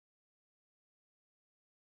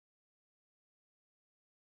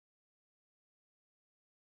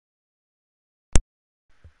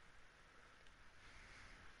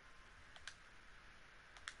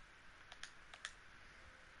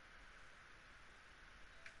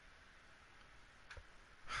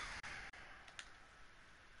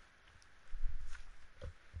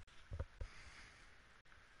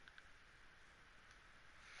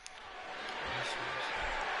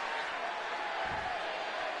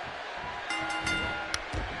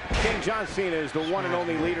King, John Cena is the one and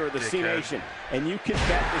only leader of the C Nation, and you can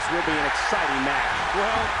bet this will be an exciting match.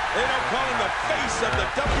 Well, they don't call him the face of the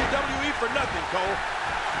WWE for nothing, Cole.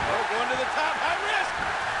 Oh, going to the top, high risk.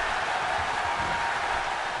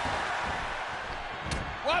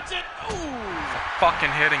 Watch it. Ooh.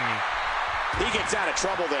 Fucking hitting me. He gets out of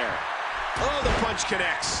trouble there. Oh, the punch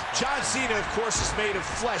connects. John Cena, of course, is made of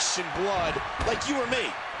flesh and blood, like you or me.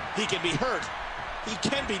 He can be hurt. He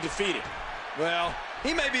can be defeated. Well,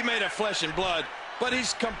 he may be made of flesh and blood, but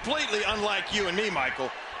he's completely unlike you and me,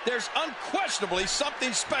 Michael. There's unquestionably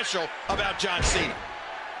something special about John Cena.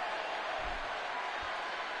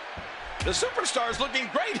 The superstar is looking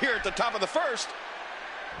great here at the top of the first.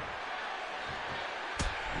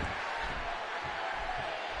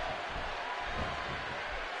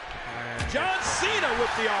 John Cena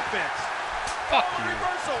with the offense. Fuck you.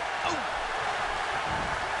 Reversal. Oh.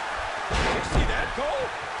 You see that, Cole?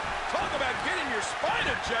 Talk about getting your spine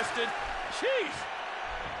adjusted. Jeez.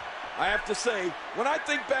 I have to say, when I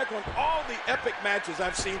think back on all the epic matches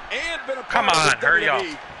I've seen and been a part of the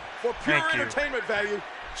WWE, for pure entertainment value,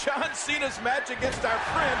 John Cena's match against our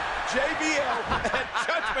friend JBL at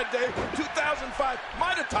Judgment Day 2005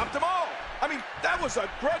 might have topped them all. I mean, that was a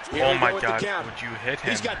grudge. Oh my God, would you hit him?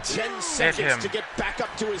 He's got 10 seconds to get back up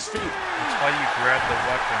to his feet. That's why you grab the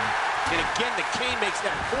weapon. And again, the cane makes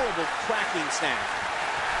that horrible cracking sound.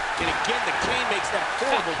 And again, the cane makes that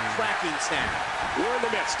horrible cracking sound. We're in the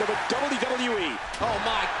midst of a WWE. Oh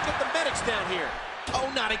my, get the medics down here. Oh,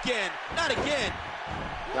 not again, not again.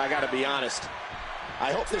 I gotta be honest.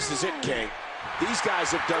 I hope this is it, King. These guys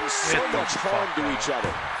have done so much harm to each other.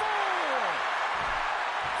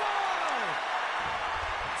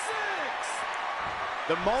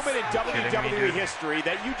 The moment in WWE history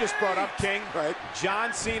that you just brought up, King,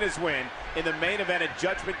 John Cena's win in the main event at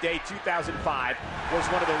Judgment Day 2005 was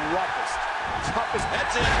one of the roughest, toughest.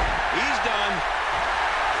 That's it. He's done.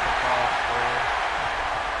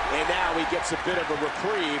 And now he gets a bit of a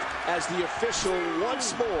reprieve as the official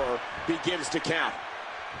once more begins to count.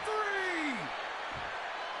 3,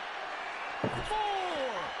 4.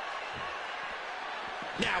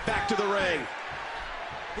 Now back to the ring.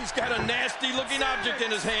 He's got a nasty-looking object in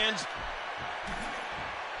his hands.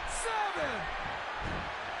 7.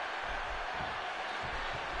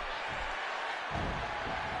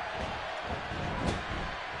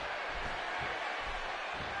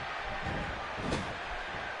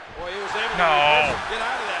 Boy, he was able to get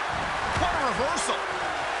out of that. What a reversal.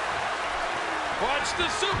 Watch the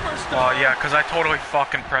superstar. Oh, yeah, because I totally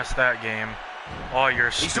fucking pressed that game. Oh, you're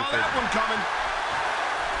stupid. He saw that one coming.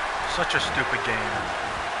 Such a stupid game.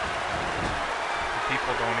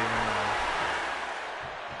 People don't even know.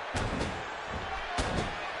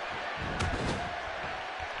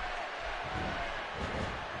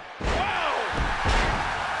 Wow!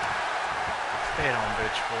 Stay down,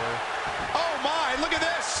 bitch, boy. Oh my, look at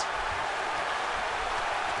this!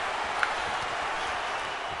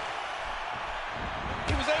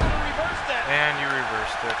 He was able to reverse that. And you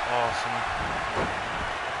reversed it. Awesome.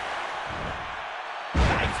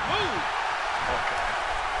 Nice move. Okay.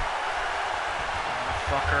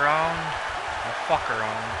 Fuck around. Now fuck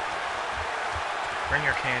around. Bring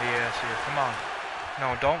your candy ass here. Come on.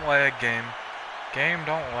 No, don't lag, game. Game,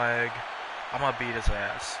 don't lag. I'm gonna beat his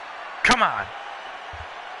ass. Come on.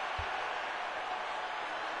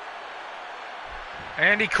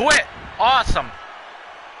 And he quit. Awesome.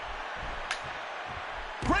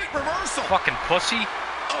 Great reversal. Fucking pussy.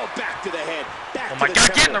 Oh, back to the head. Back oh my to the God,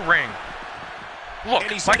 get in temple. the ring. Look,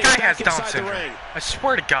 my guy has Down inside the syndrome. ring. I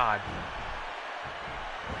swear to God.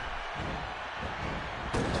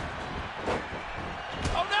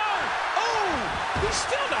 Oh no! Oh! He's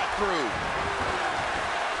still not through.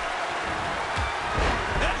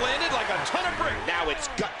 That landed like a ton of bricks. Now it's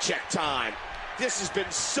gut check time. This has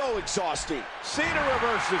been so exhausting. Cena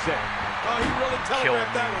reverses it. Oh, he really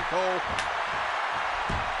telegraphed that one, Cole.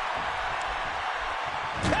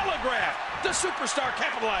 Telegraph. The superstar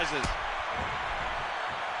capitalizes.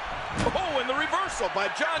 Oh, and the reversal by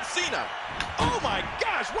John Cena. Oh my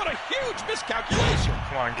gosh, what a huge miscalculation.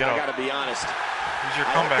 Come on, get up. I gotta be honest. Use your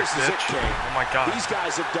I hope comeback, this is it, bitch. King. Oh my God. These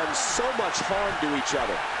guys have done so much harm to each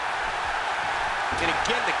other. And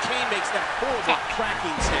again, the cane makes that horrible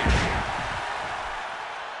cracking sound.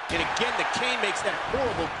 And again, the cane makes that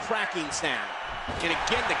horrible cracking sound. And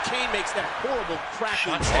again, the cane makes that horrible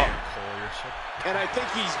cracking sound. And I think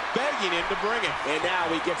he's begging him to bring it. And now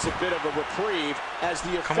he gets a bit of a reprieve as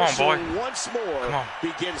the official once more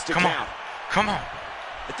begins to count. Come on.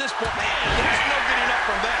 At this point, man, there's no getting up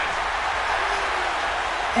from that.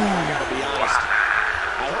 I gotta be honest.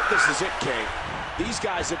 I hope this is it, King. These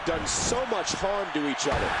guys have done so much harm to each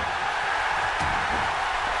other.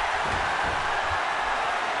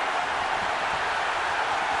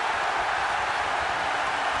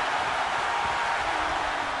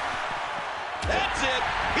 That's it.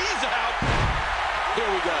 He's out. Here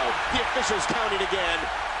we go. The officials counting again.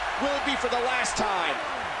 Will it be for the last time?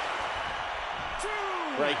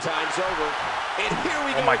 Break time's over. And here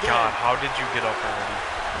we go. Oh my again. God, how did you get up already?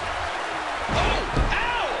 Oh,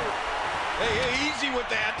 ow! Hey, easy with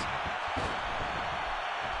that.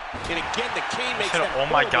 And again, the cane makes that Oh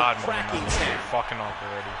my God, cracking man, sound. you're fucking up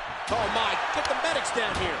already. Oh my, get the medics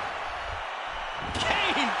down here.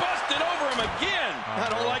 Kane busted over him again.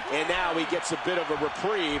 I don't like. And now he gets a bit of a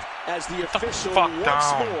reprieve as the official fuck once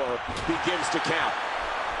down. more begins to count.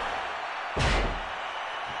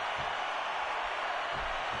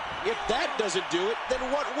 If that doesn't do it, then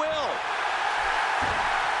what will?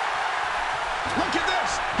 Look at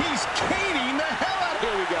this. He's caning the hell out of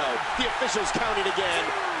Here we go. The officials counting again.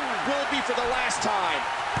 Will it be for the last time?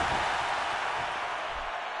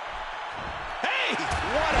 Hey,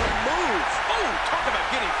 what a move. Oh, talk about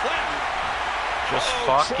getting flattened. Just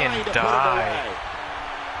trying fucking to put it die. away.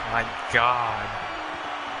 My God.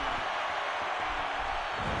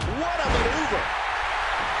 What a maneuver.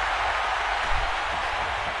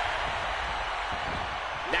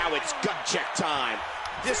 Now it's gut check time.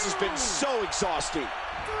 This has been so exhausting.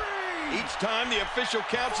 Each time the official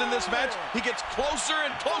counts in this match, he gets closer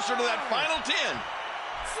and closer to that final 10. 6,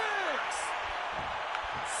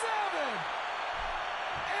 7,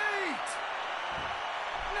 8,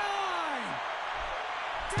 9,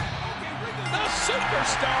 10. Okay, we can. The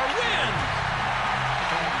superstar wins.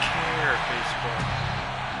 I don't care, Facebook.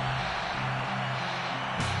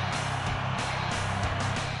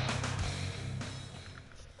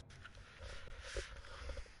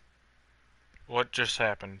 What just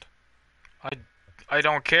happened? I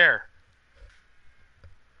don't care.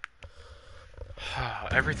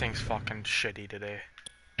 Everything's fucking shitty today.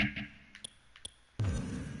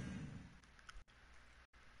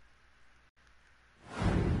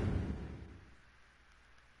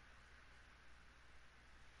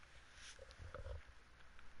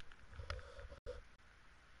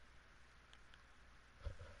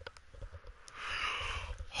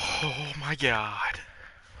 Oh my God.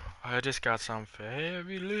 I just got some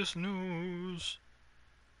fabulous news.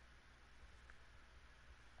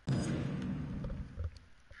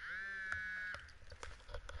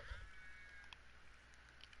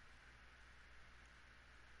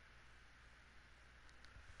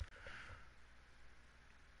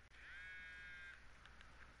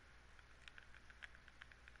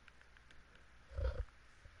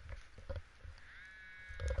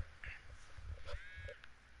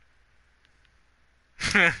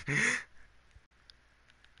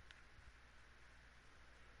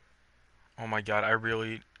 Oh my God, I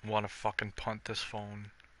really want to fucking punt this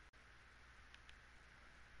phone.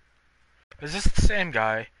 Is this the same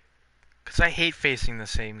guy? Because I hate facing the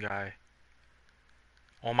same guy.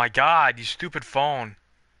 Oh my God, you stupid phone.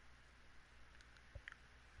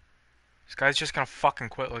 This guy's just gonna fucking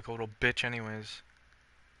quit like a little bitch anyways.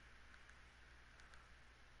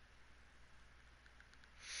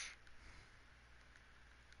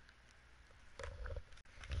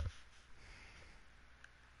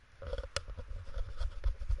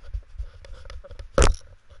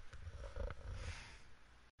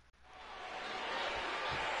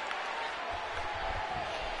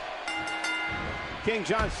 King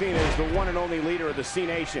John Cena is the one and only leader of the C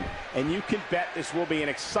Nation, and you can bet this will be an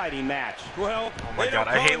exciting match. Well, Oh my God,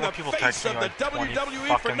 I hate when people text me like 20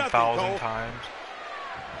 fucking thousand times.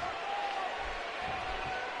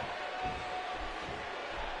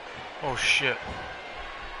 Oh shit.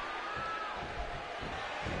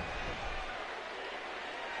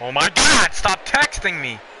 Oh my God, stop texting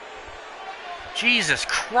me. Jesus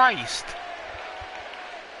Christ.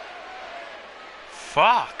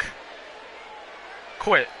 Fuck.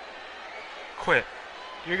 Quit. Quit.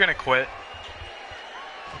 You're gonna quit.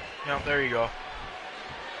 Yep, there you go.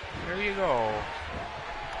 There you go.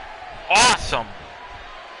 Awesome!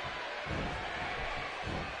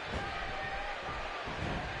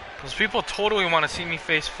 Those people totally want to see me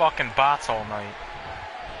face fucking bots all night.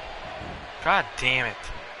 God damn it.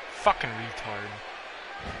 Fucking retard.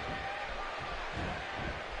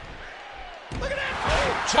 Look at that!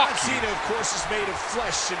 Oh, John Cena, of course, is made of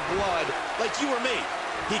flesh and blood, like you or me.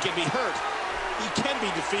 He can be hurt. He can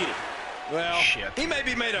be defeated. Well, shit. He may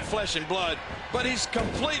be made of flesh and blood, but he's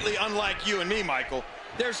completely unlike you and me, Michael.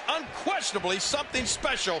 There's unquestionably something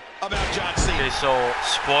special about John Cena. Okay, so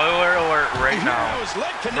spoiler alert right now His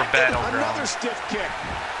leg for connected. Battleground. Another stiff kick.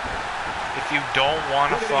 If If you don't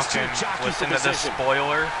want to fucking listen to this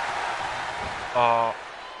spoiler,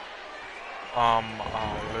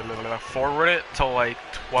 forward it to like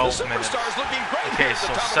 12 minutes. Okay,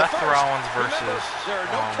 so Seth Rollins versus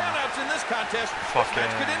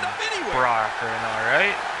fucking Brock right now,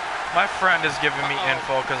 right? My friend is giving me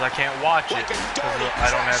info because I can't watch it because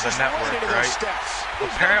I don't have the network, right?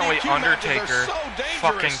 Apparently Undertaker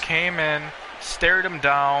fucking came in, stared him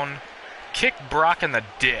down, kicked Brock in the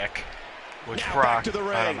dick, which Brock, I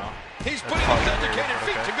don't know. He's putting his dedicated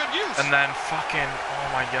feet to good use. And then fucking, oh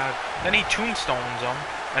my god. Then he tombstones him.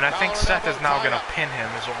 And I think Seth is now going to pin him,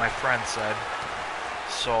 is what my friend said.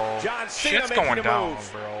 So, shit's going down,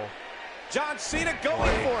 bro. John Cena going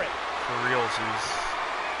for it. For realsies.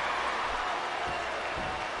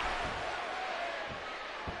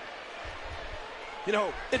 You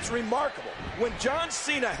know, it's remarkable. When John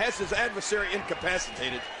Cena has his adversary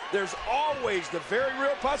incapacitated, there's always the very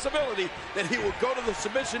real possibility that he will go to the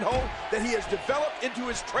submission hold that he has developed into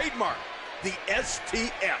his trademark, the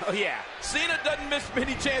STF. Oh, yeah. Cena doesn't miss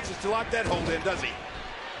many chances to lock that hold in, does he?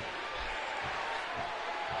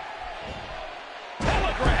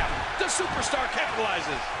 Telegraph. The superstar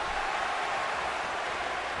capitalizes.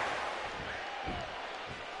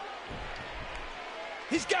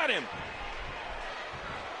 He's got him.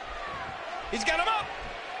 He's got him up.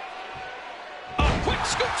 A quick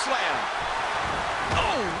scoop slam.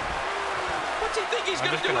 Oh. What's he think he's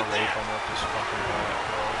going to do with that?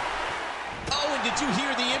 Oh, and did you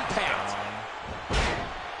hear the impact?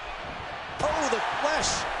 Oh, the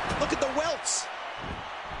flesh. Look at the welts.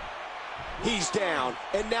 He's down,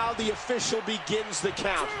 and now the official begins the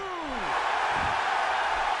count.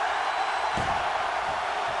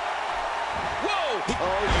 Whoa!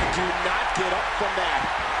 Oh, you do not get up from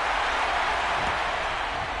that.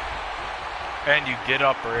 And you get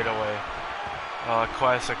up right away.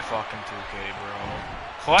 Classic fucking 2K, bro.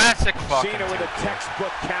 Classic fucking Cena with 2K. a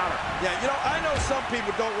textbook counter. Yeah, you know, I know some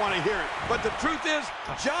people don't want to hear it, but the truth is,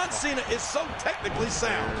 John Cena is so technically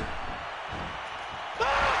sound.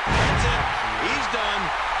 That's it. He's done.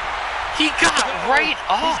 He got right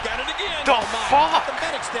up. He's got it again. The fuck? The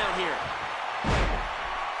medics down here.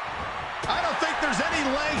 I don't think there's any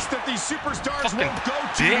lengths that these superstars Fucking won't go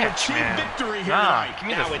to bitch, achieve man. victory here Nah, tonight. give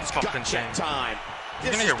me Now this it's fucking gut check thing. time.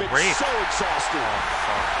 He's This gonna has get been raped. so exhausting.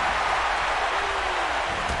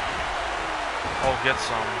 Oh, get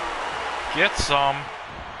some. Get some.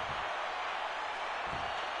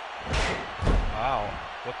 Wow.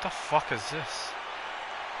 What the fuck is this?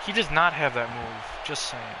 He does not have that move. Just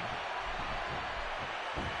saying.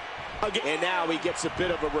 And now he gets a bit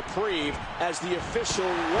of a reprieve as the official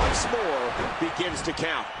once more begins to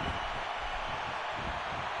count.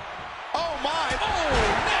 Oh, my. Oh,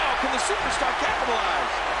 now can the superstar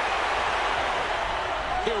capitalize?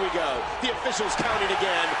 Here we go. The official's counting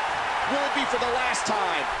again. Will it be for the last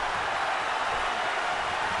time?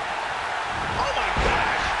 Oh, my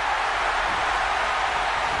gosh.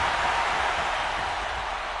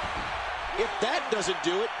 If that doesn't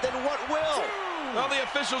do it, then what will? Well, the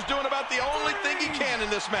official's doing about the only thing he can in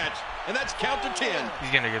this match, and that's count to 10.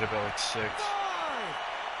 He's gonna get about like 6.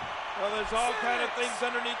 Well, there's all kind of things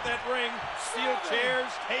underneath that ring. Steel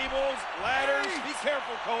chairs, tables, ladders. Be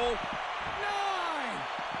careful, Cole.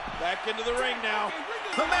 9. Back into the ring now.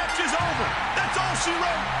 The match is over. That's all she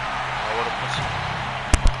wrote. Oh, what a pussy.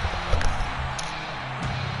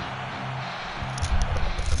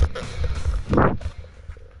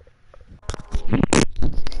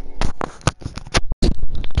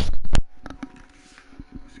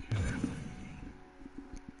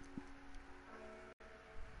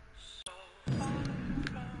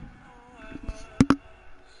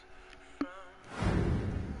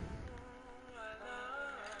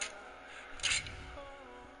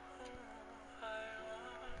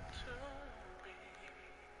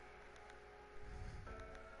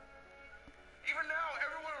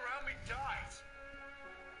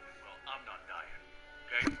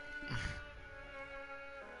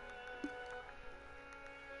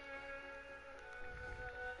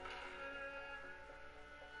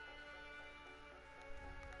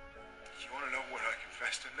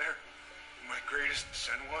 In there, my greatest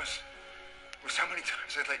sin was how many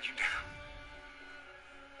times I let you down.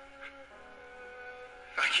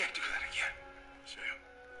 I can't do that again, Sam.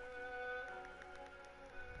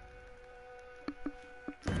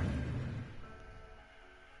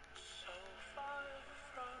 So far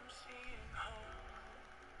from seeing home,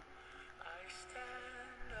 I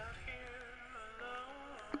stand out here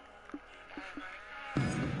alone.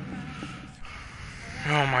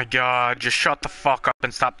 Oh my god, just shut the fuck up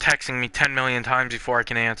and stop texting me 10 million times before I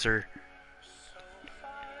can answer. So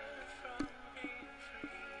far from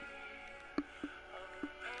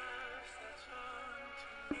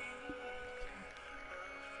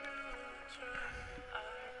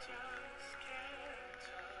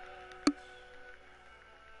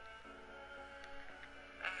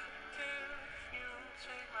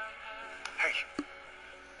way.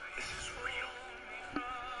 This is real.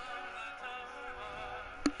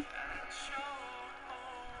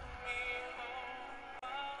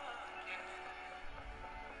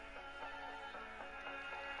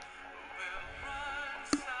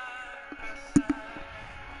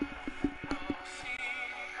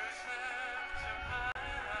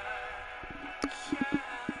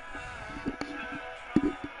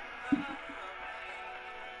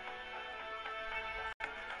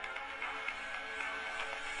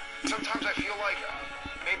 Sometimes I feel like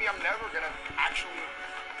maybe I'm never gonna actually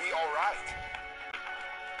be all right.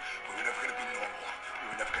 We were never gonna be normal. We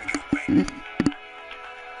were never gonna get away.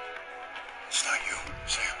 It's not you,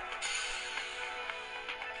 Sam.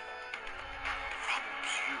 The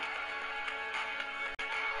problem's you.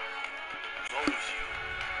 It's always you.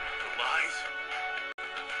 Your lies,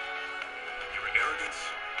 your arrogance,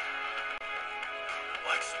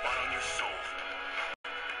 black spot on your soul.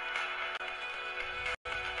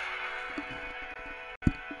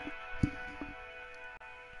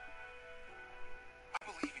 I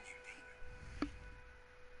believe in you, Dean.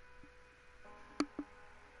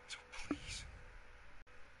 So please,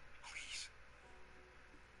 please,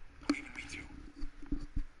 believe in me too.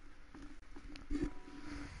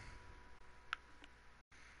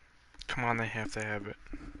 Come on, they have to have it.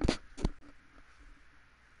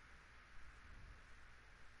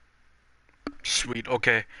 Sweet,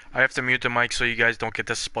 okay. I have to mute the mic so you guys don't get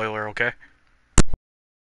this spoiler, okay?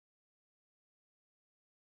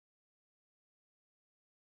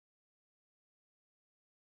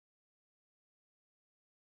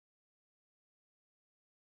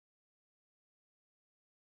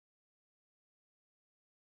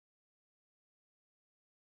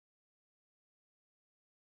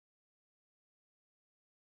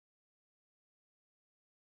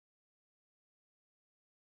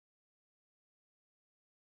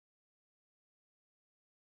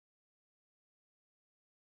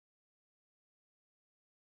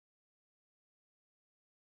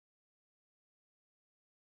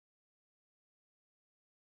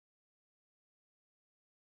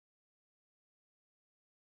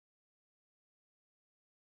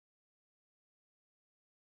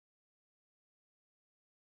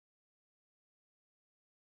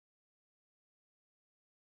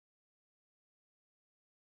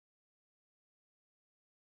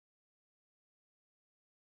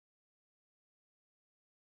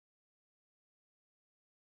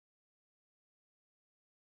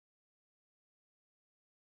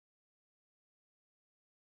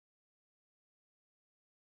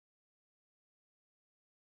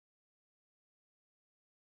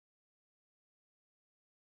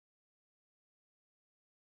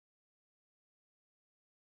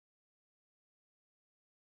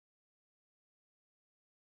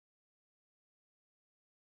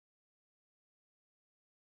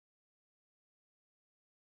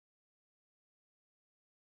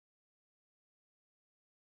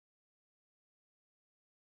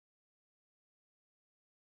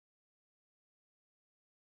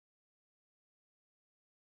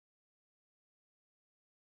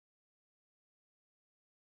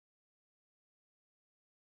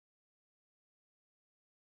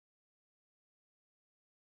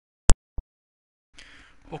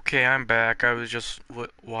 Okay, I'm back. I was just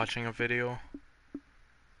watching a video.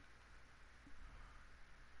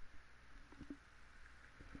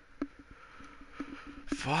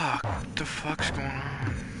 Fuck, what the fuck's going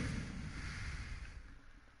on?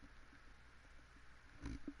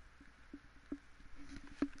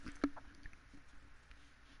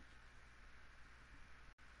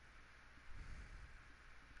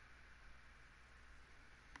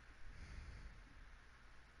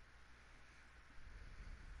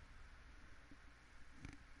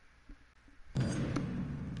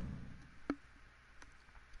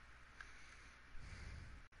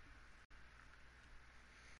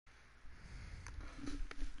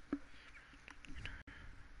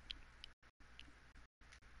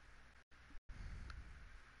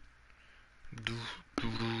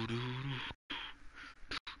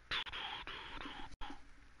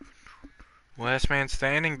 Last man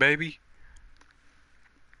standing, baby.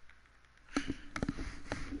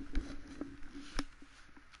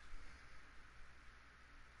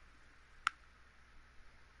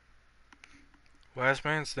 Last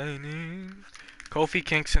man standing. Kofi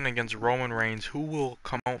Kingston against Roman Reigns. Who will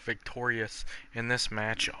come out victorious in this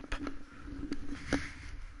matchup?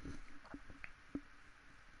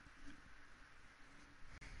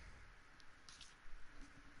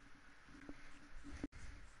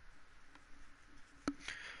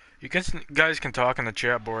 You guys can talk in the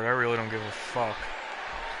chat board. I really don't give a fuck.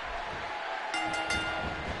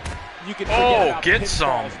 you can forget about get pinfalls.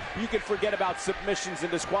 some. You can forget about submissions and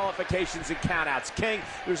disqualifications and countouts. King,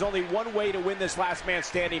 there's only one way to win this last man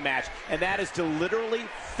standing match, and that is to literally,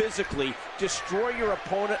 physically destroy your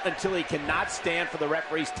opponent until he cannot stand for the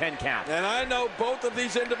referee's 10 count. And I know both of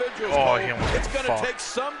these individuals, Oh, Cole, he almost it's going to fucked. take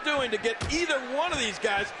some doing to get either one of these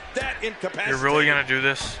guys that incapacitated. You're really gonna do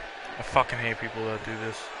this? I fucking hate people that do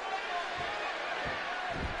this.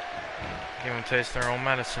 Give them taste their own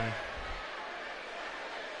medicine.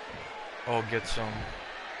 Oh, get some.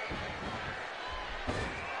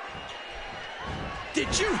 Did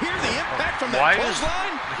you hear the impact from Why that is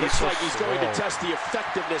clothesline? he Looks so like he's going to slow? test the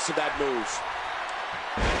effectiveness of that move.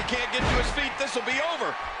 He can't get to his feet. This will be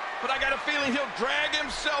over. But I got a feeling he'll drag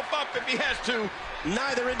himself up if he has to.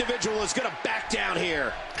 Neither individual is going to back down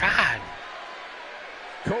here. God.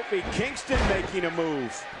 Kofi Kingston making a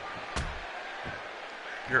move.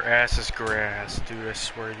 Your ass is grass, dude, I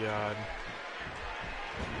swear to God.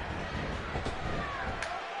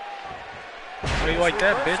 How do you like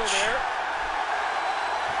that, Reversal bitch? there.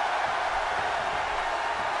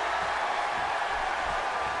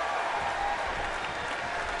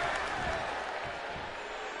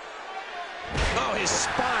 Oh, his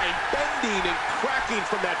spine bending and cracking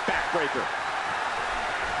from that backbreaker.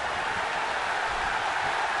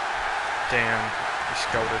 Damn, he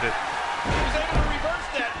scouted it. He was able to reverse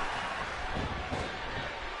that.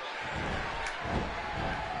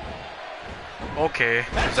 Okay,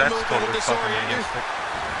 That's that's a move that'll totally fucking disorient you. realistic.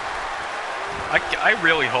 I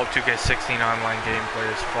really hope 2K16 online gameplay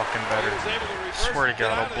is fucking better. He was able to reverse Swear to and get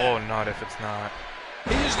God, out I'll of blow that. a nut if it's not.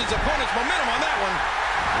 He used his opponent's momentum on that one.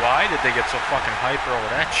 Why did they get so fucking hyper over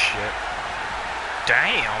that shit?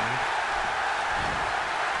 Damn.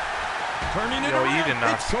 Turning it Yo, around. you did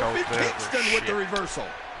not It's scout Kofi that, Kingston with the shit. reversal.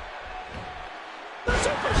 The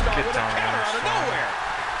superstar Get with a down, counter out of son. nowhere.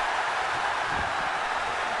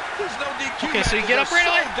 There's no DQ. Okay, so you matches get are up right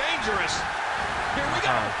so away? dangerous. Here we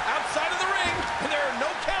go. Uh-huh. Outside of the ring, and there are no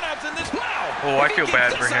countouts in this. Wow. Oh, I If he feel keeps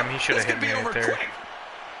bad this for him. up, He should have this hit could me be right over there. quick.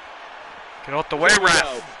 Get out the way, Here we ref.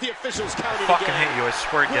 go. The officials I counting fucking again. hit you, I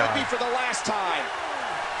swear to Will it be God. for the last time?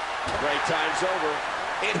 Great time's over.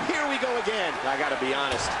 And here we go again. I got to be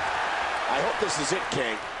honest. I hope this is it,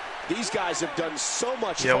 King. These guys have done so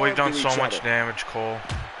much Yeah, harm we've done to so each much other. damage, Cole.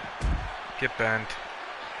 Get bent.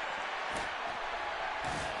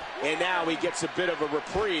 And now he gets a bit of a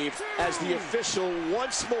reprieve as the official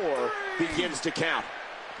once more begins to count.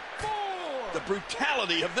 The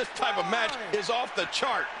brutality of this type of match is off the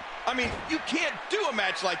chart. I mean, you can't do a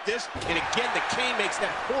match like this. And again, the cane makes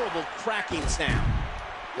that horrible cracking sound.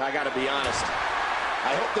 I got to be honest.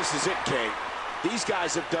 I hope this is it, King. These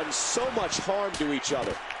guys have done so much harm to each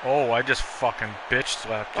other. Oh, I just fucking bitch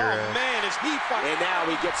slapped your Oh, ass. man, is he fighting? And now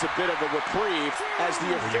he gets a bit of a reprieve as the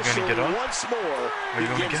you gonna official get up? once more Are you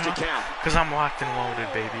gonna begins get to up? count. Because I'm locked and loaded,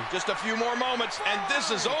 baby. Just a few more moments, and this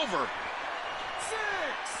is over.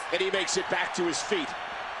 And he makes it back to his feet.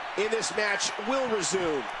 In this match will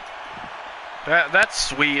resume. That's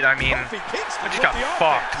sweet. I mean, Kofi Kingston I just with got the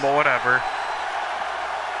fucked, offense. but whatever.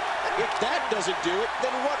 If that doesn't do it,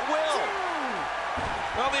 then what will?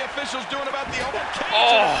 Well, the official's doing about the only cage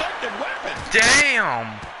Oh. an effective weapon. Damn.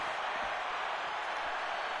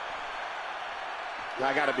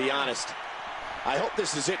 I got to be honest. I hope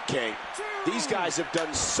this is it, King. These guys have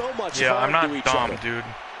done so much Yeah, harm I'm not to each dumb, other. dude.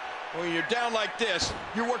 When you're down like this,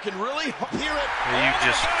 you're working really hard. Hear it. Yeah, you Oh, my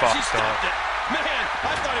just gosh, fucked he stopped up. it. Man,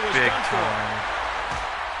 I thought he was Big done for. time.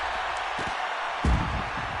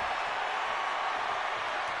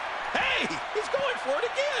 Hey, he's going for it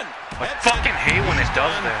again. I That's fucking it. hate when He's it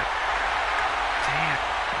does done. that. Damn.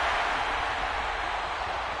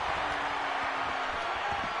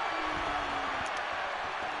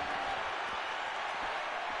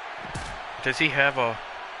 Does he have a...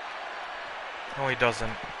 No, he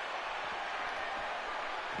doesn't.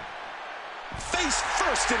 Face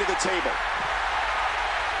first into the table.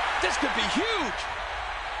 This could be huge.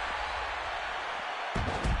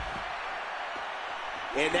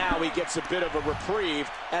 And now he gets a bit of a reprieve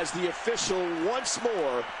as the official once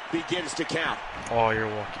more begins to count. Oh, you're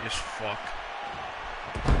lucky as fuck.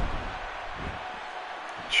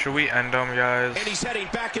 Should we end him, guys? And he's heading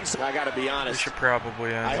back inside. I got to be We honest. should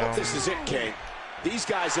probably end I hope him. this is it, King. These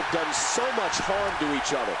guys have done so much harm to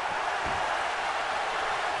each other.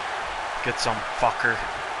 Get some fucker.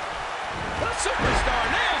 The superstar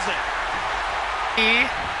nails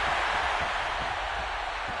it.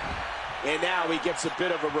 And now he gets a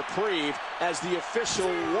bit of a reprieve as the official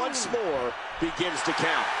once more begins to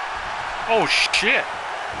count. Oh, shit.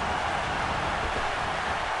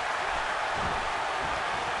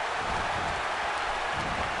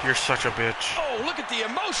 You're such a bitch. Oh, look at the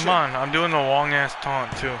emotion. Come on, I'm doing the long ass taunt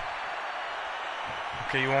too.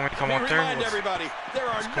 Okay, you want me to come out there? Remind everybody, there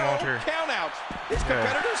are no countouts. His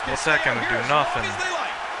competitors can what's that stay gonna out do? here as Nothing. long as they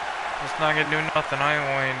like. It's not gonna do nothing. I ain't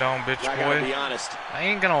laying down, bitch I gotta boy. be honest. I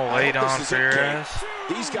ain't gonna lay down for your ass.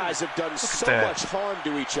 These guys have done so much harm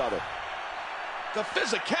to each other. The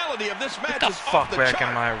physicality of this match Get the is fuck off the back chart.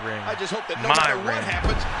 in my ring. I just hope that no My matter what ring.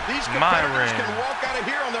 happens, these My competitors ring. can walk out of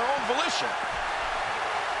here on their own volition.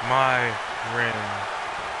 My ring.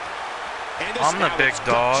 And I'm the big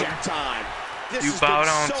dog. You bow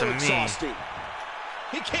down to me.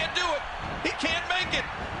 He can't do it. He can't make it.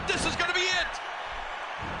 This is going to be it.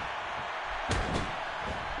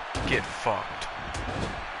 Get fucked.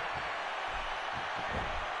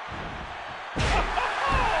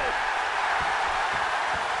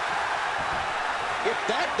 If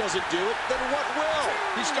that doesn't do it, then what will?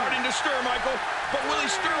 He's starting to stir, Michael. But will he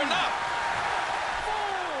stir enough? 4,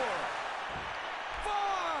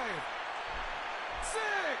 5, 6,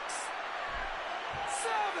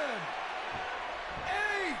 7,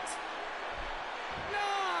 8,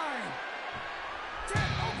 9, 10.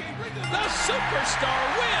 Okay, bring The superstar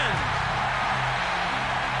wins.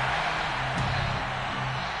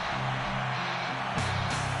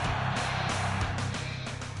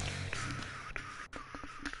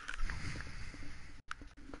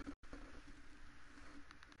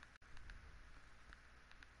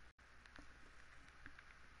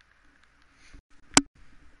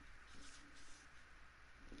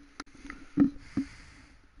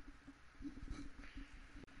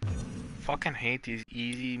 Fucking hate these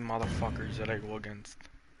easy motherfuckers that I go against.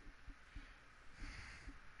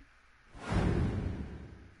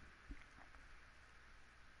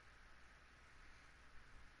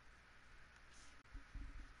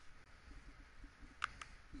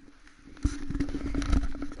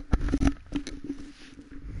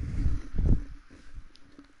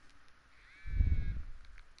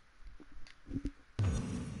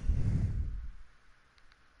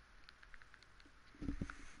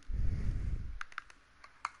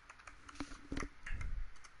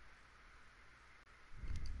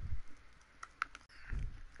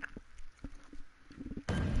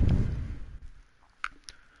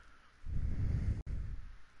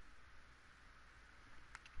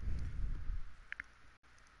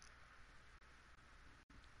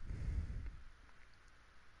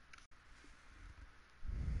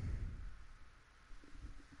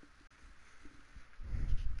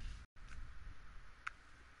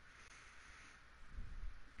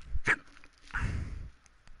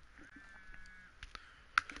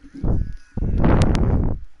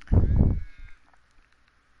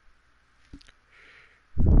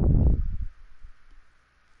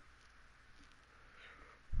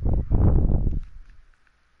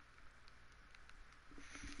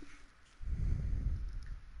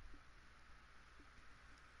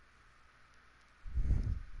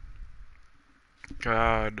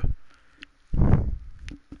 God.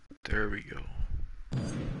 There we go.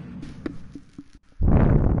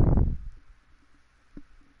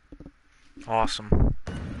 Awesome.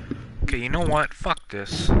 Okay, you know what? Fuck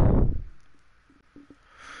this. Let's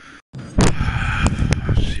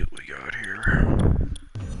see what we got here.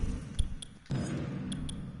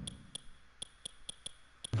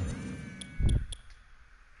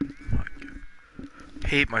 I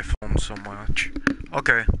hate my phone so much.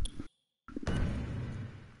 Okay.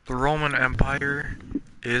 The Roman Empire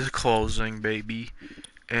is closing, baby.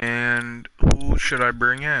 And who should I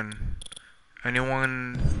bring in?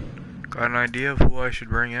 Anyone got an idea of who I should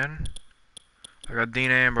bring in? I got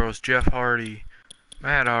Dean Ambrose, Jeff Hardy,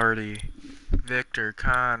 Matt Hardy, Victor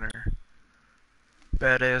Connor,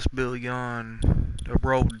 Badass Bill Young, the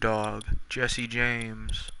Road Dogg, Jesse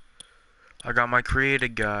James. I got my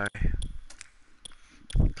creative guy.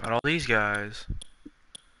 Got all these guys.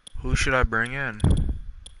 Who should I bring in?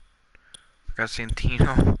 I got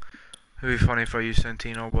Santino. It'd be funny if I used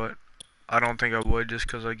Santino, but I don't think I would just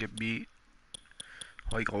because I get beat.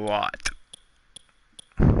 Like a lot.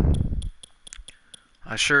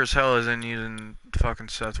 I sure as hell isn't using fucking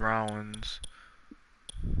Seth Rollins.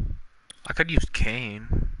 I could use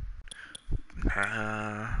Kane.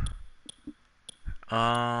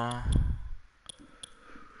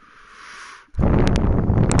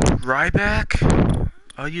 Ryback?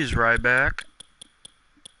 I'll use Ryback.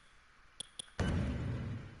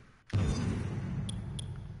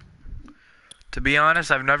 To be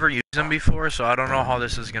honest, I've never used him before, so I don't know how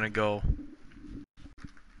this is gonna go.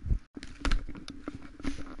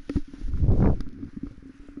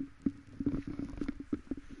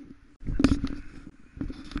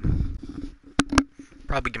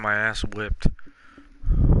 Probably get my ass whipped.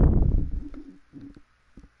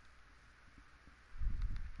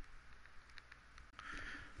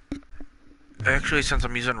 Actually, since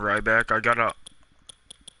I'm using Ryback, I gotta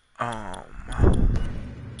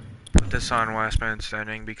put this on last man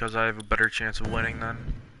standing because I have a better chance of winning then.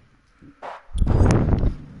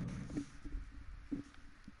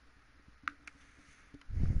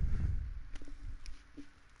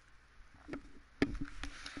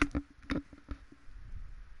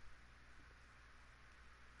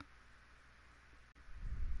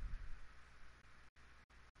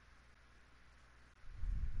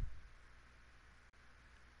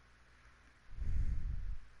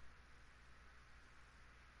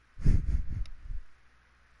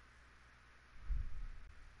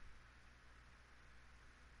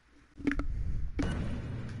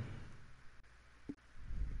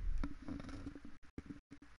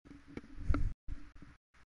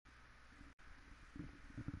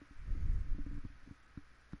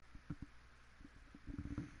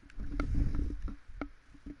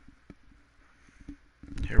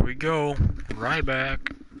 Here we go.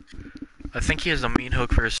 Ryback. I think he has a mean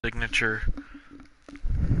hook for his signature.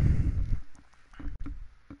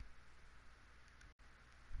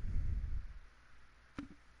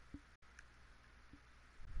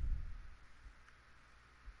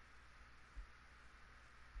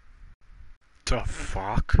 The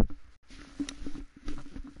fuck?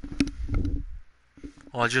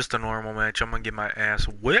 Well, it's just a normal match. I'm gonna get my ass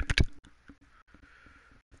whipped.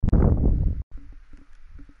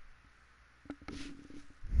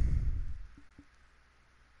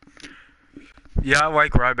 Yeah, I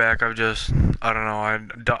like Ryback. I don't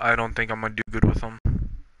know. I don't think I'm gonna do good with him.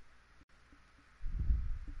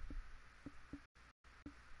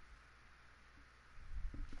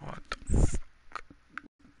 What the fuck?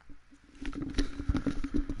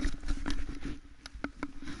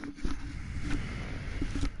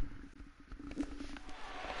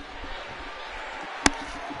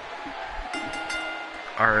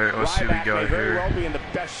 Alright, let's see what we got very here. well be in the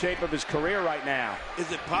best shape of his career right now.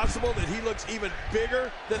 Is it possible that he looks even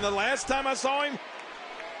bigger than the last time I saw him?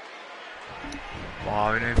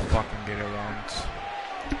 Wow, we didn't fucking get it once.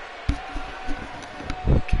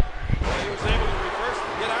 He was able to reverse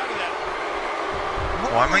and get out of that.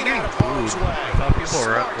 Why am I getting booed? I thought people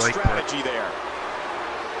were like strategy there.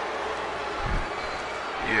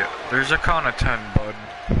 Yeah, there's a count of 10, bud.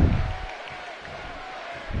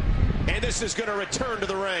 And this is going to return to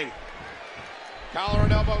the ring. Collar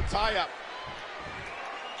and elbow tie up.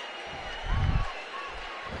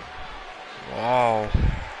 Wow.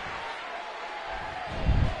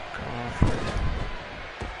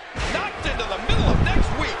 Knocked into the middle of next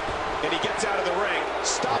week. And he gets out of the ring,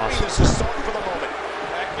 stopping this assault for the moment.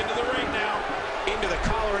 Back into the ring now. Into the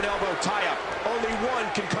collar and elbow tie up. Only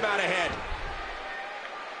one can come out ahead.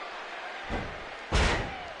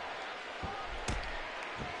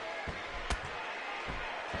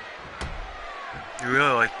 You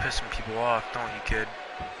really like pissing people off, don't you, kid?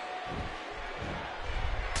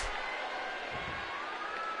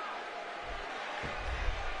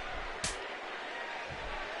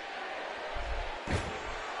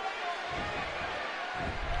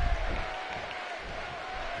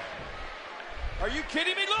 Are you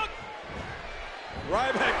kidding me? Look!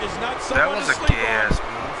 Ryback is not That someone was to a sleep gas on.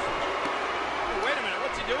 move. Oh, wait a minute,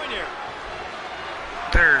 what's he doing here?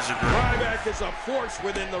 There's a good Ryback is a force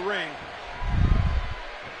within the ring.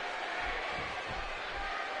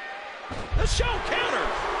 The show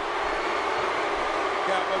counters.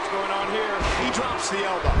 Got what's going on here. He drops the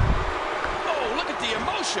elbow. Oh, look at the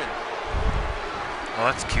emotion. Oh,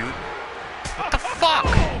 that's cute. What the fuck?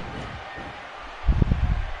 Oh,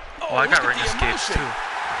 Oh, I got look at ring the escapes emotion. too.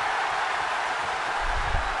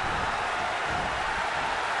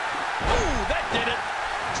 Ooh, that did it.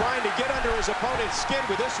 Trying to get under his opponent's skin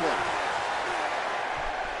with this one.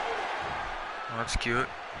 Oh, that's cute.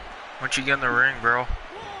 Once you get in the ring, bro.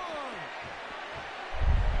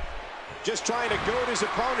 Just trying to goad his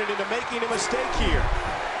opponent into making a mistake here.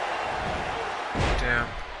 Damn.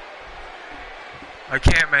 I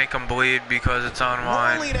can't make him bleed because it's on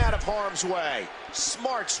mine. Rolling out of harm's way.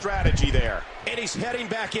 Smart strategy there. And he's heading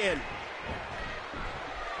back in. Oh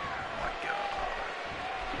my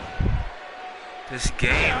god. This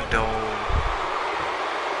game, though.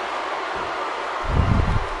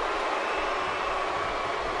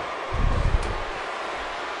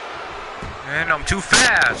 And I'm too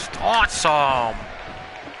fast. Awesome.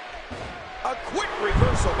 A quick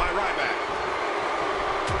reversal by Ryback.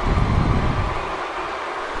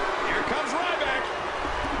 Here comes Ryback.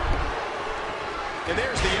 And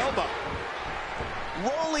there's the elbow.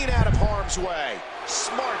 Rolling out of harm's way.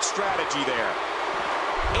 Smart strategy there.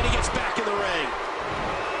 And he gets back in the ring.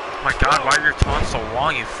 Oh my god, why are your taunts so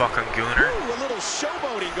long, you fucking gooner? Ooh, a little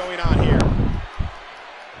showboating going on here.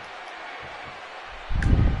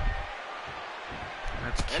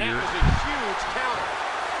 cute. that was a huge counter.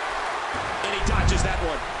 And he dodges that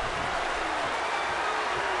one.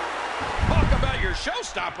 Talk about your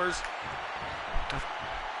showstoppers.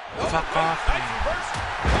 Fuck off me. Nice reverse.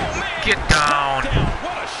 Oh, man. Get down.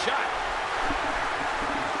 What a shot.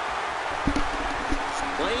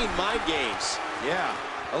 Playing mind games. Yeah,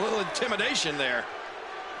 a little intimidation there.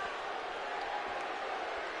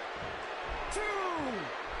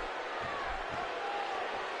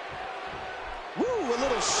 Woo, a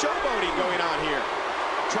little showboating going on here.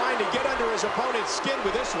 Trying to get under his opponent's skin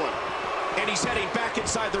with this one. And he's heading back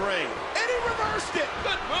inside the ring. And he reversed it.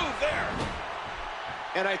 Good move there.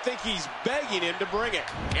 And I think he's begging him to bring it.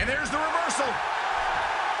 And there's the reversal.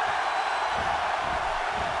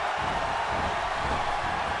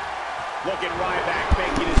 Look at Ryback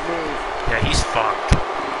making his move. Yeah, he's fucked.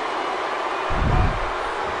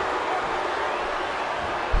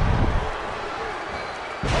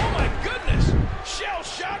 Oh my goodness!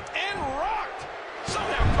 Shell-shocked and rocked.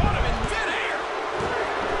 Somehow caught him in midair.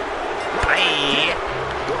 Bye.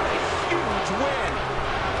 What a huge win.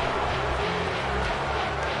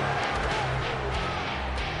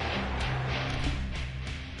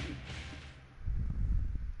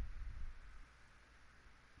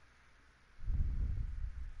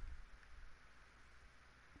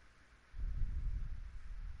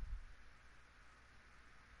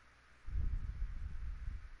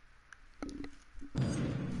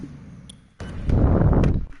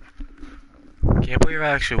 Can't believe I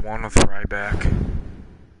actually won with Ryback.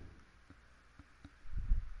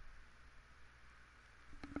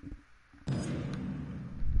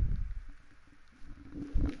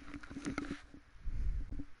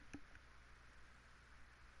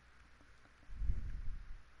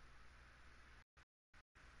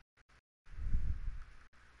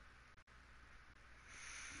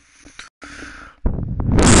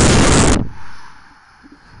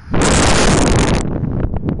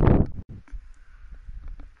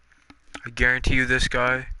 I guarantee you this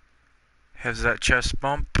guy has that chest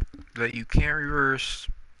bump that you can't reverse.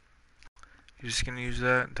 You're just gonna use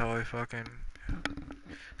that until I fucking...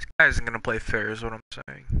 This guy isn't gonna play fair is what I'm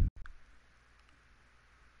saying.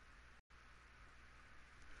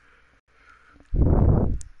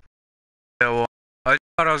 Yeah, well, I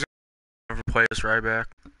thought I was gonna never play this Ryback.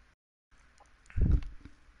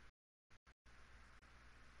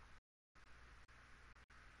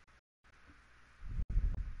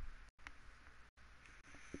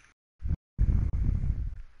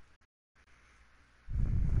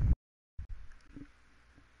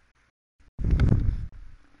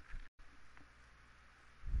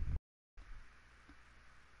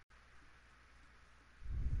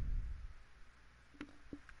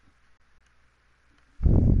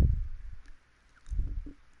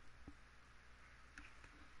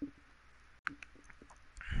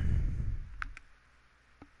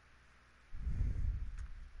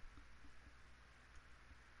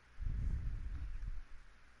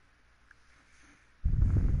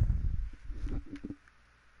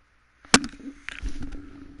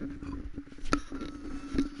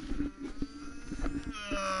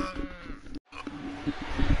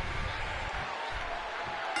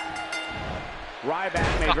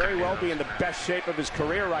 Ryback may very well be in the best shape of his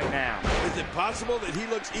career right now. Is it possible that he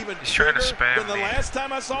looks even He's trying to bigger spam than the me. last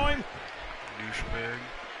time I saw him? Douchebag.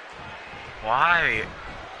 Why?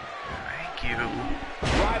 Thank you.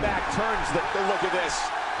 Ryback turns the look at this.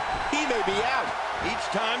 He may be out. Each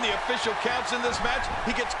time the official counts in this match,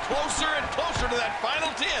 he gets closer and closer to that final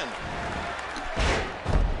 10.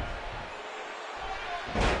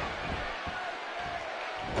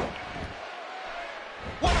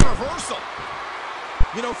 What a reversal.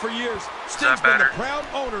 You know, for years, Sting's that been the better? proud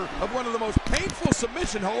owner of one of the most painful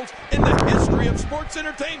submission holds in the history of sports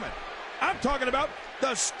entertainment. I'm talking about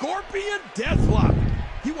the Scorpion Deathlock.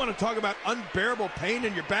 You want to talk about unbearable pain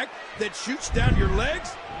in your back that shoots down your legs?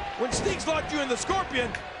 When Sting's locked you in the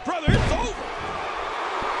Scorpion, brother, it's over.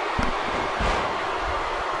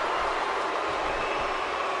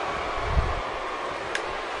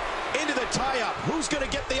 Into the tie-up. Who's going to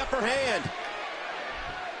get the upper hand?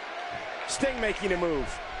 Sting making a move.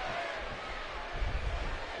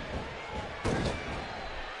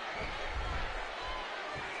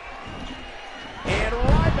 And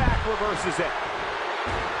Ryback reverses it.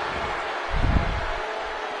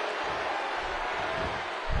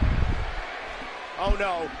 Oh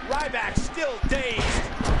no, Ryback still dazed.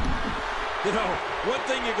 You know, one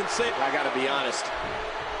thing you can say... I got to be honest.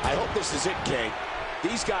 I hope this is it, King.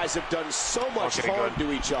 These guys have done so much Okay, harm good.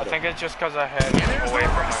 to each I other. think it's just because I had there's away the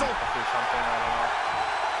from reversal. myself or something. I don't know.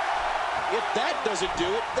 If that doesn't do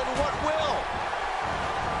it, then what will?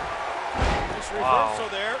 This reversal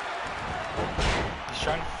there. He's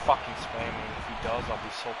trying to fucking spam me. If he does, I'll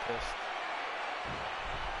be so pissed.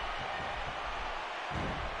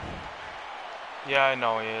 Yeah, I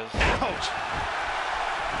know he is. Ouch!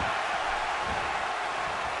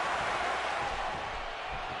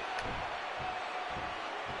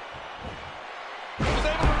 He was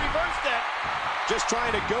able to reverse that. Just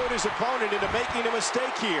trying to goad his opponent into making a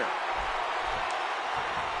mistake here.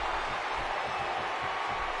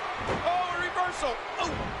 Oh, a reversal.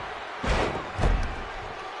 Oh.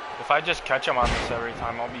 If I just catch him on this every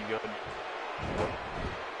time, I'll be good.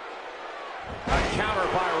 A counter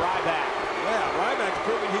by Ryback. Yeah, Ryback's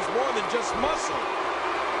proving he's more than just muscle.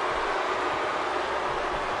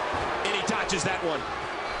 And he dodges that one.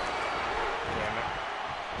 Damn it.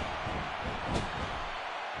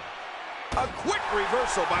 A quick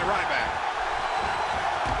reversal by Ryback.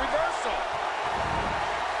 Reversal.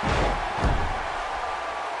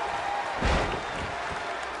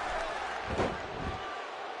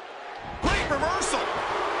 Great reversal.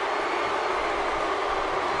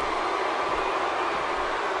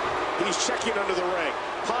 He's checking under the ring,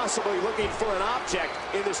 possibly looking for an object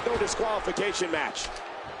in this no disqualification match.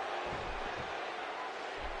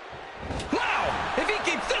 Wow! If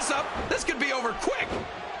he keeps this up, this could be over quick.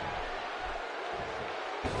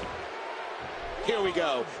 Here we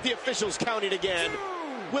go. The officials counting again.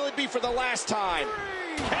 Will it be for the last time?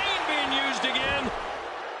 Kane being used again.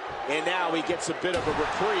 And now he gets a bit of a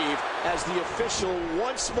reprieve as the official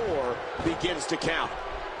once more begins to count.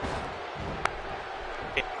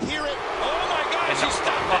 Hear it. Oh my gosh, he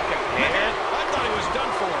stopped it. Man, I thought he was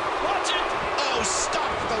done for. Watch it. Oh,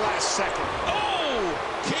 stopped at the last second. Oh!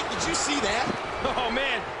 King, did you see that? Oh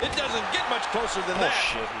man, it doesn't get much closer than that.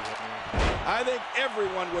 Shit, he hit me. I think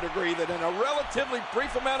everyone would agree that in a relatively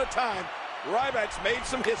brief amount of time, Ryback's made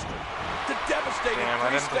some history. The devastating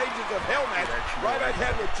three stages of hell match Ryback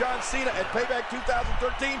had with John Cena at Payback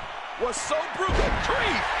 2013 was so brutal.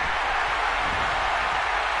 Grief!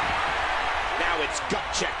 Now it's gut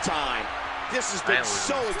check time. This has been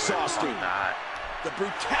so exhausting. The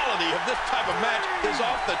brutality of this type of match is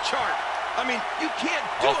off the chart. I mean, you can't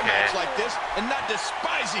do a match like this and not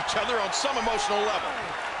despise each other on some emotional level.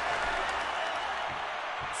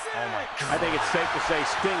 Oh my God. I think it's safe to say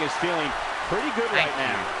Sting is feeling pretty good right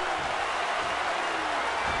now.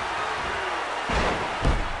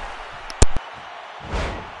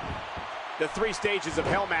 The 3 stages of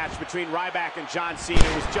hell match between Ryback and John Cena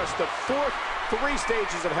was just the 4th 3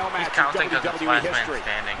 stages of hell match in WWE history.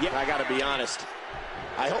 Yeah, I gotta be honest.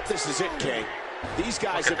 I hope this is it, King. These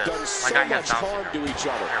guys have done so much harm to each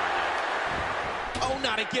other. Oh,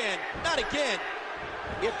 not again. Not again.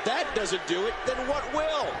 If that doesn't do it, then what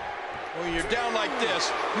will? When you're down like this,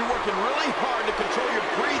 you're working really hard to control your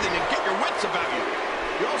breathing and get your wits about you.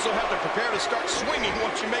 You also have to prepare to start swinging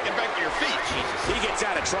once you make it back to your feet. He gets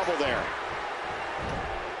out of trouble there.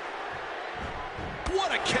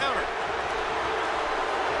 What a counter.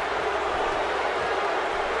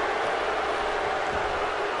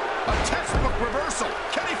 A textbook reversal.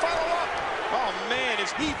 Can he follow up? Oh, man,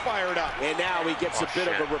 is he fired up. And now he gets a bit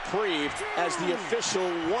of a reprieve as the official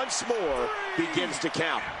once more begins to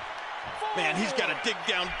count. Man, he's got to dig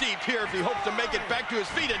down deep here if he hopes to make it back to his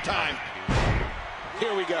feet in time.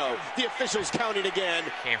 Here we go. The official's counting again.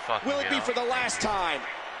 Will it be for the last time?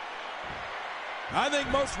 I think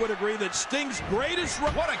most would agree that Sting's greatest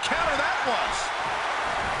run. What a counter that was.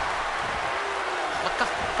 What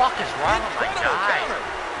the fuck is wrong with my Incredible guy? counter.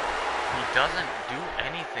 He doesn't do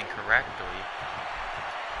anything correctly.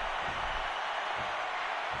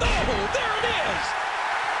 Oh, there it is.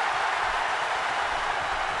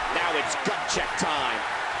 Now it's gut check time.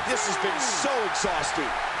 This has been so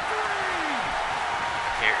exhausting.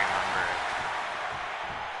 Can't remember it.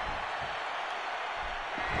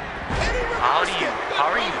 How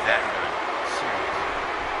are you that good? Seriously.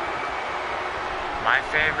 My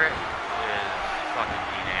favorite is fucking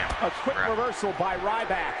D-Dam. A quick reversal by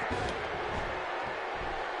Ryback.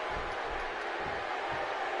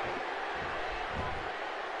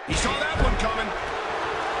 He saw that one coming.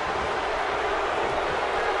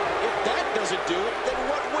 If that doesn't do it, then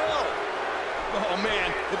what will? Oh, man,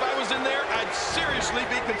 if I was in there, I'd seriously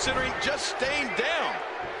be considering just staying down.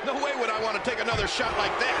 No way would I want to take another shot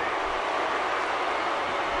like that.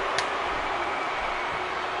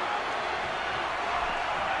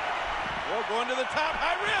 Well, going to the top,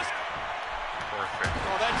 high risk. Perfect.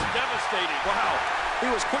 Oh, that's devastating. Wow, he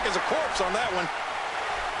was quick as a corpse on that one.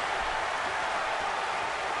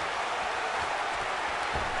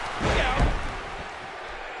 Look out.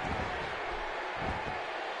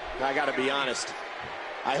 I gotta be honest.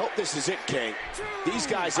 I hope this is it, King. These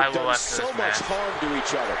guys have done so much harm to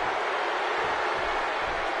each other.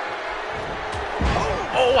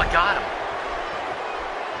 Oh, I got him.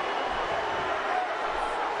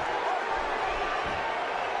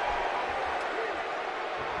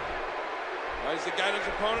 He's the guy his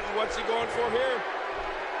opponent, and what's he going for here?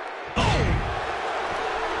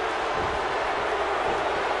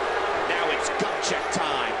 Now it's gut check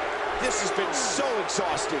time. This has been so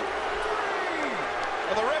exhausting.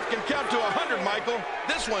 Well, the ref can count to 100, Michael.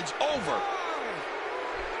 This one's over.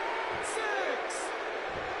 6,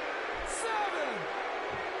 7,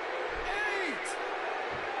 8,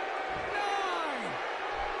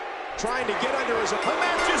 9. Trying to get under his opponent. The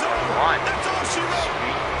match is over. That's all she wrote.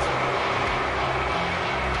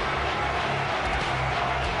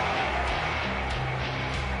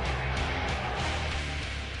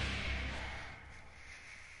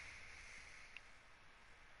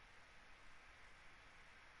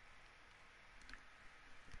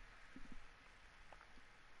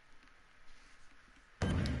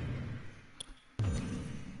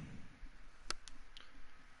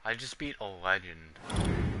 I just beat a legend.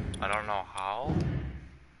 I don't know how,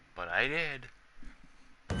 but I did.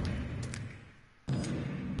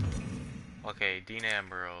 Okay, Dean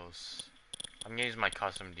Ambrose. I'm gonna use my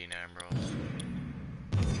custom Dean Ambrose.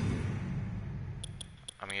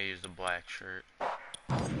 I'm gonna use the black shirt.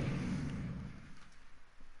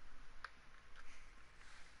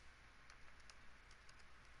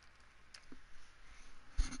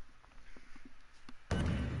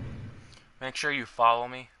 Make sure you follow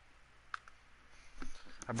me.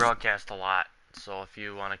 I broadcast a lot, so if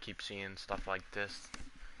you want to keep seeing stuff like this,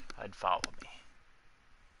 I'd follow me.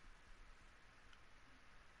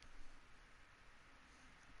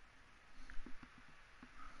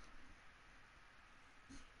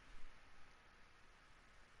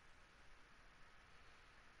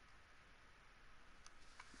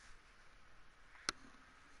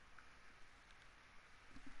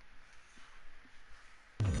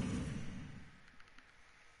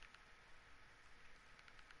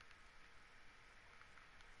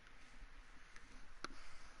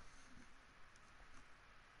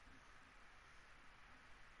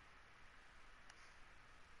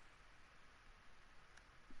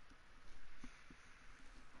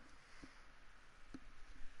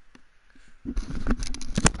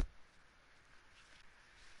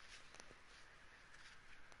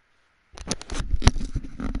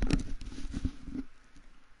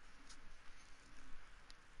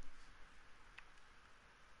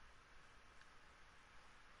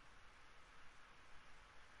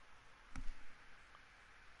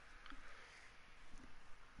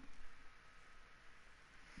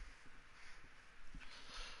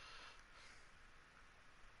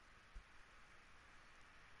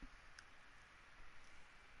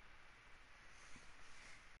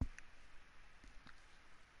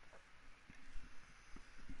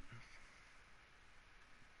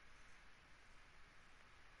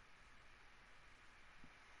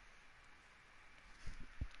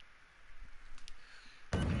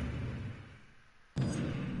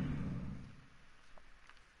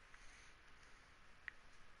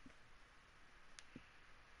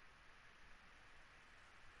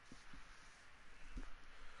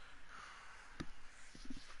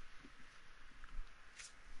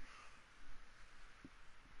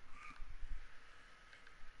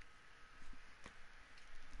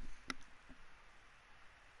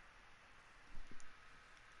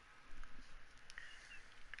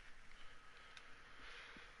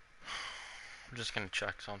 I'm just gonna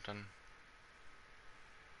check something.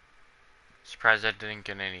 Surprised I didn't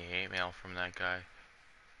get any hate mail from that guy.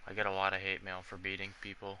 I get a lot of hate mail for beating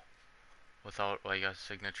people without like a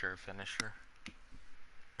signature finisher.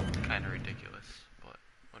 Kinda ridiculous, but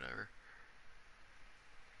whatever.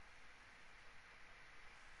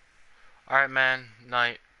 Alright man,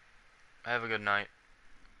 night. Have a good night.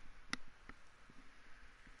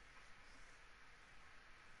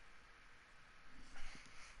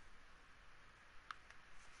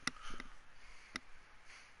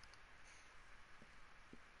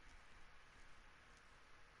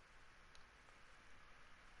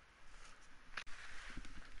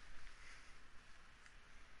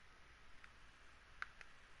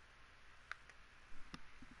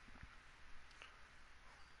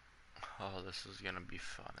 Oh, this is gonna be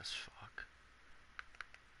fun as fuck.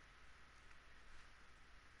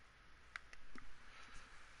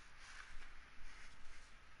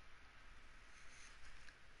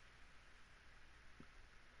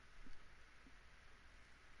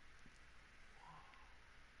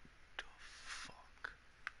 What the fuck?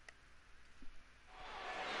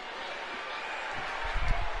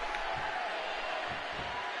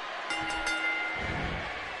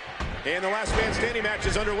 And the last man standing match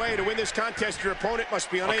is underway. To win this contest, your opponent must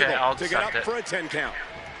be unable to get up for a 10 count.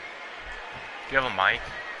 Do you have a mic?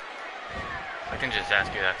 I can just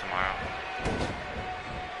ask you that tomorrow.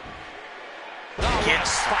 Oh, yes,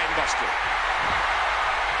 spine buster.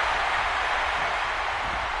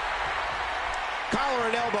 Collar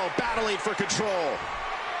and elbow battling for control.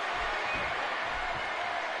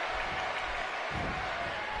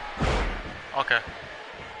 Okay.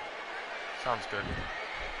 Sounds good.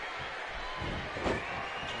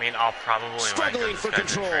 I mean, I'll probably struggling for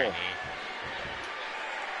control.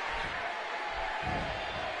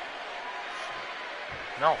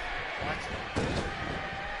 No. What?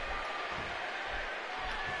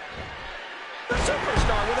 The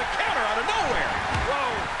superstar with a counter out of nowhere. Whoa.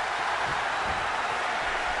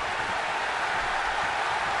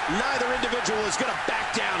 Neither individual is going to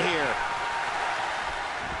back down here.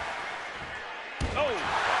 Oh.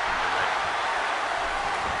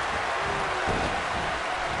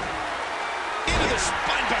 Into the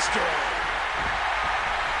spine buster.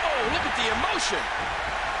 Oh, look at the emotion.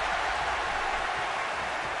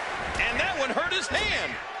 And that one hurt his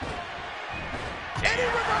hand. And he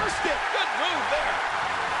reversed it. Good move there.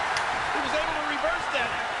 He was able to reverse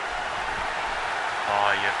that.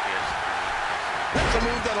 Oh, you have PS3. That's a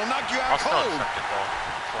move that'll knock you I'll out still cold. accept it though.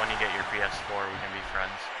 So when you get your PS4, we can be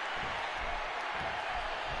friends.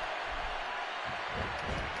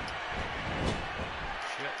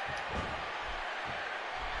 Shit.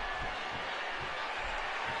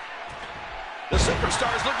 The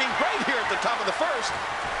superstar's looking great here at the top of the first.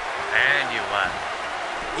 And you left.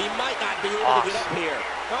 He might not be able to get up here.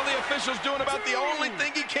 Well, the official's doing about the only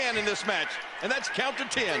thing he can in this match, and that's count to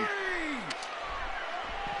 10.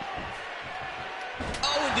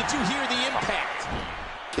 Oh, and did you hear the impact?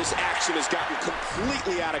 This action has gotten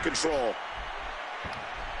completely out of control.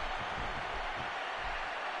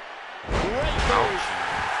 Great move.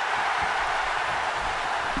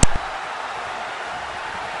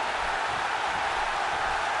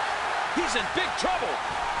 He's in big trouble.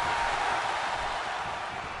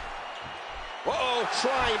 Uh-oh,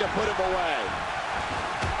 trying to put him away.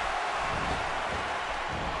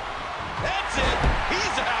 That's it.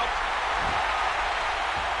 He's out.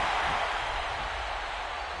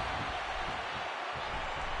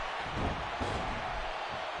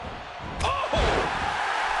 Oh!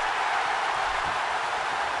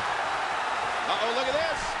 Uh-oh, look at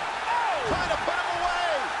this. Oh! Trying to put him away.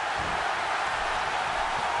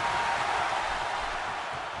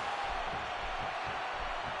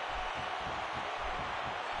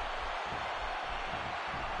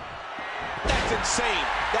 That's insane.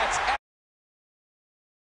 That's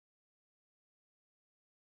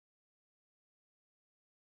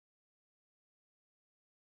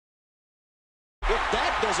if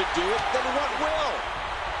that doesn't do it, then what will?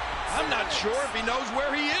 I'm not sure if he knows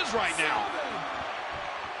where he is right now.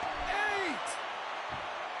 8,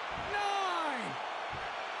 9.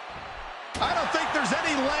 I don't think there's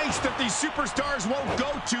any lengths that these superstars won't go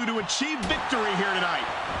to achieve victory here tonight.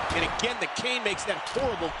 And again, the cane makes that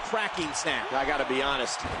horrible cracking sound. I gotta be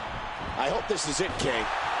honest. I hope this is it, King.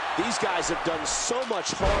 These guys have done so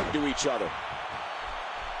much harm to each other.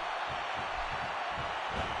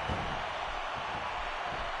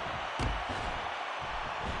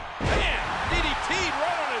 Man, DDT'd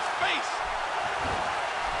right on his face.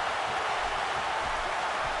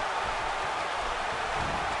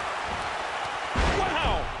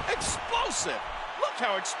 Wow, explosive. Look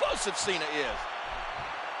how explosive Cena is.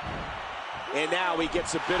 And now he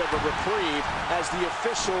gets a bit of a reprieve as the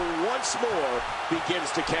official once more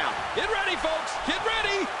begins to count. Get ready, folks. Get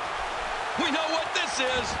ready. We know what this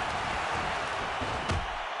is.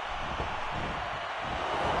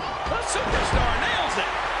 The superstar nails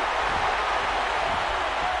it.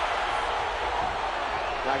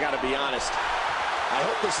 I gotta be honest. I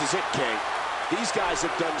hope this is it, King. These guys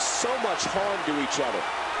have done so much harm to each other.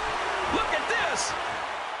 Look at this.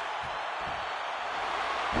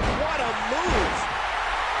 What a move!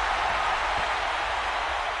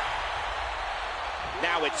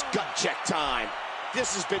 Now it's gut check time.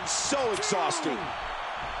 This has been so exhausting. 3,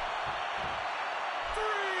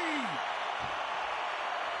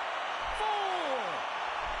 4,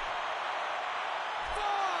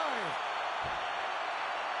 5,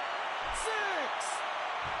 6,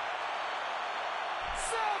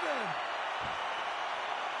 7,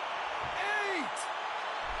 8,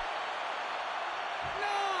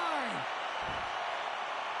 9,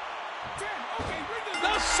 10. Okay, ring the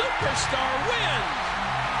The superstar wins.